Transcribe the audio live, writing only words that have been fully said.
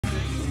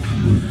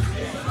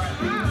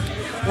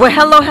Well,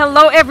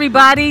 hello,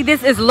 everybody.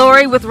 This is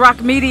Lori with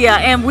R.O.C Media,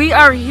 and we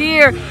are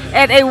here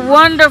at a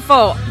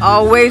wonderful,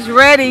 always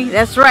ready.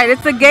 That's right.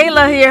 It's a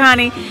gala here,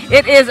 honey.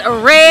 It is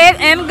red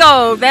and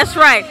gold. That's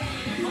right.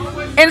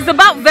 And it's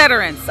about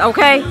veterans,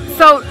 okay?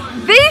 So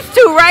these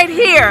two right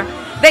here,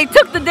 they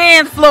took the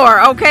dance floor,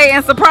 okay,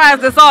 and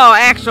surprised us all,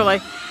 actually.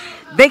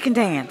 They can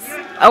dance,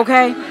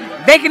 okay?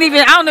 They can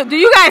even, I don't know, do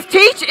you guys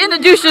teach?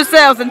 Introduce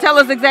yourselves and tell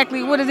us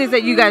exactly what it is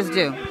that you guys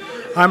do.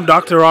 I'm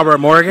Dr. Robert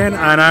Morgan,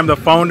 and I'm the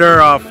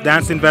founder of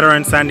Dancing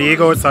Veterans San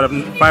Diego. It's a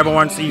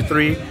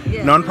 501c3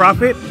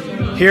 nonprofit.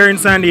 Here in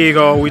San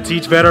Diego, we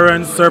teach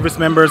veterans, service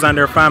members, and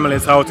their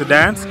families how to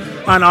dance,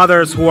 and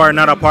others who are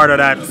not a part of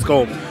that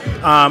scope,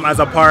 as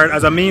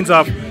a means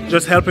of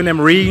just helping them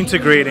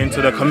reintegrate into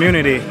the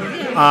community.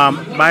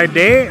 By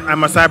day,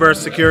 I'm a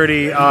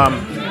cybersecurity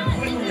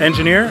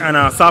engineer and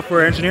a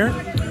software engineer.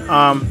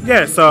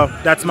 So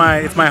it's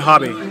my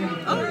hobby.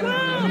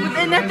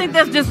 And I think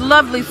that's just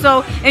lovely.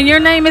 So, and your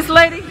name is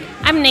Lady?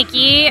 I'm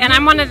Nikki, and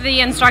I'm one of the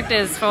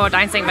instructors for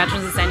Dancing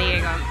Veterans in San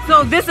Diego.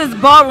 So this is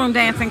ballroom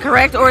dancing,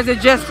 correct? Or is it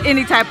just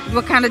any type,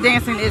 what kind of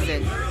dancing is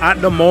it?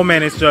 At the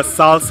moment, it's just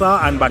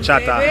salsa and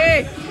bachata.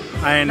 Hey.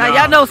 And, now,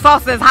 y'all know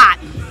salsa is hot.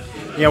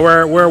 Yeah,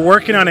 we're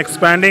working on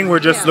expanding. We're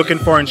just looking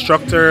for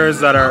instructors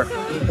that are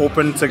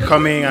open to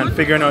coming and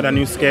figuring out a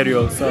new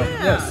schedule. So,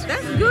 yes.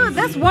 That's good.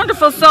 That's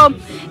wonderful. So,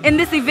 in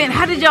this event,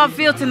 how did y'all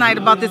feel tonight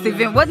about this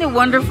event? Wasn't it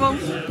wonderful?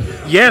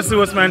 Yes, it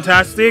was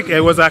fantastic.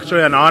 It was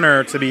actually an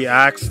honor to be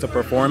asked to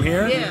perform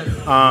here. Yeah.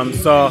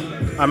 So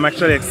I'm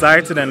actually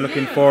excited and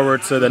looking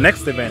forward to the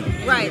next event.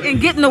 Right, and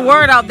getting the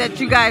word out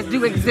that you guys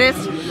do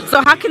exist.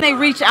 So how can they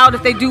reach out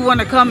if they do want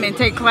to come and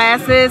take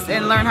classes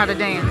and learn how to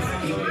dance?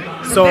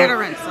 The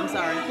veterans, I'm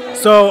sorry.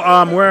 So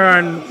we're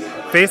on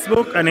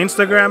Facebook and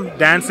Instagram,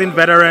 Dancing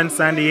Veterans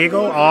San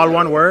Diego, all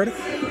one word.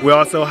 We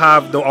also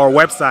have our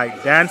website,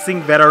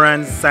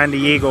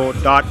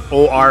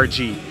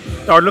 dancingveteranssandiego.org.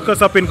 Or look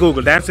us up in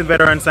Google, Dancing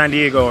Veterans San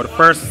Diego. The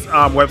first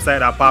website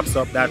that pops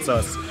up, that's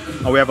us.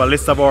 And we have a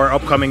list of our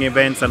upcoming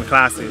events and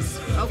classes,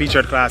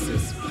 featured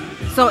classes.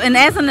 So, and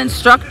as an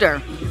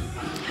instructor,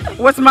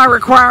 what's my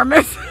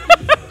requirements?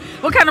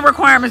 What kind of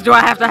requirements do I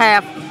have to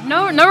have?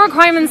 No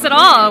requirements at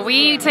all.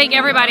 We take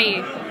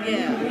everybody.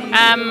 Yeah.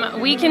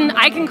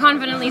 I can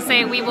confidently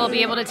say we will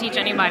be able to teach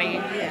anybody.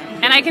 Yeah.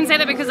 And I can say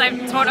that because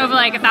I've taught over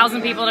like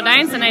 1,000 people to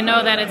dance, and I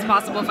know that it's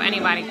possible for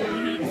anybody.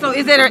 So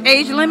is there an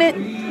age limit?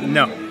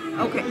 No.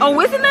 Okay. Oh,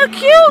 isn't that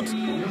cute?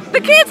 The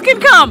kids can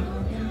come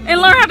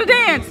and learn how to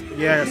dance.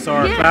 Yeah, so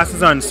our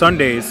classes on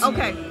Sundays.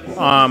 Okay.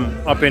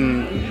 Up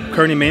in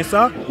Kearny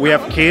Mesa, we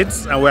have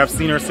kids and we have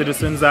senior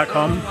citizens that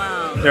come.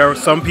 Wow. There are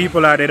some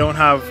people that they don't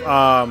have,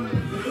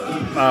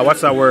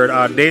 what's that word?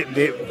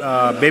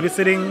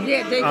 Babysitting?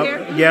 Yeah,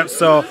 daycare. Yeah,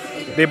 so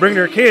they bring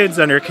their kids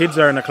and their kids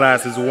are in the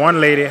classes. One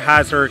lady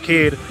has her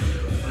kid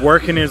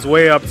working his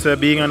way up to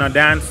being on a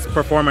dance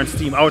performance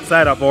team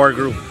outside of our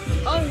group.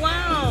 Oh,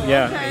 wow.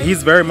 Yeah, okay.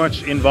 He's very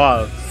much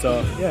involved,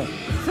 so yeah.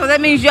 So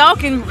that means y'all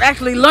can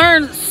actually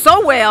learn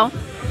so well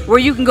where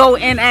you can go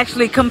and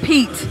actually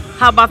compete.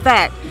 How about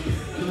that?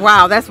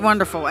 Wow, that's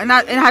wonderful. And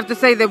I have to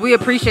say that we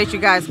appreciate you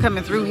guys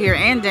coming through here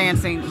and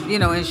dancing, you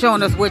know, and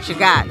showing us what you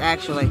got,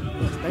 actually.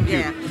 Thank you.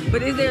 Yeah.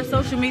 But is there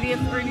social media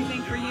for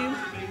anything for you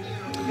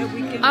that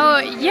we can? Oh,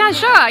 yeah,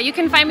 sure. You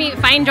can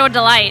find Your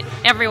Delight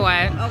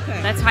everywhere. Okay.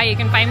 That's how you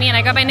can find me, and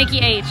I go by Nikki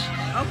H.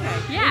 Okay.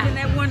 Yeah. Isn't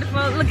that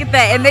wonderful? Look at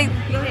that. And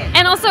go ahead.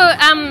 And also,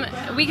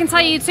 we can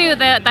tell you too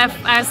that the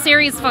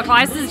series for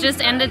classes just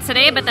ended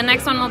today, but the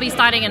next one will be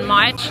starting in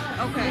March.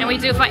 Okay. And we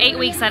do for 8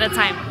 weeks at a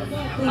time.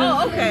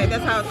 Oh, okay.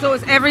 That's how. So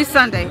it's every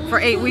Sunday for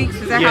 8 weeks.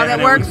 Is that how that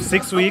works?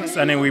 6 weeks,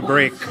 and then we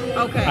break.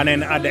 Okay. And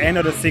then at the end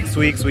of the 6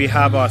 weeks, we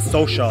have a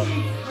social.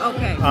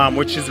 Okay.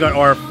 Which is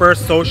our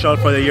first social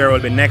for the year will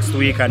be next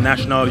week at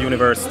National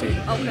University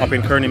up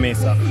in Kearny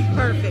Mesa.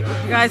 Perfect.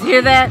 You guys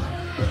hear that?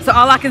 So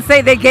all I can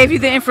say, they gave you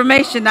the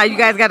information. Now you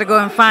guys got to go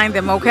and find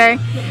them, okay?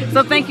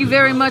 So thank you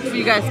very much for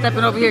you guys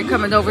stepping over here,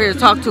 coming over here to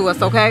talk to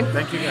us, okay?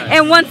 Thank you guys.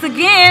 And once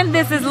again,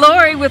 this is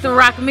Lori with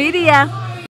R.O.C Media.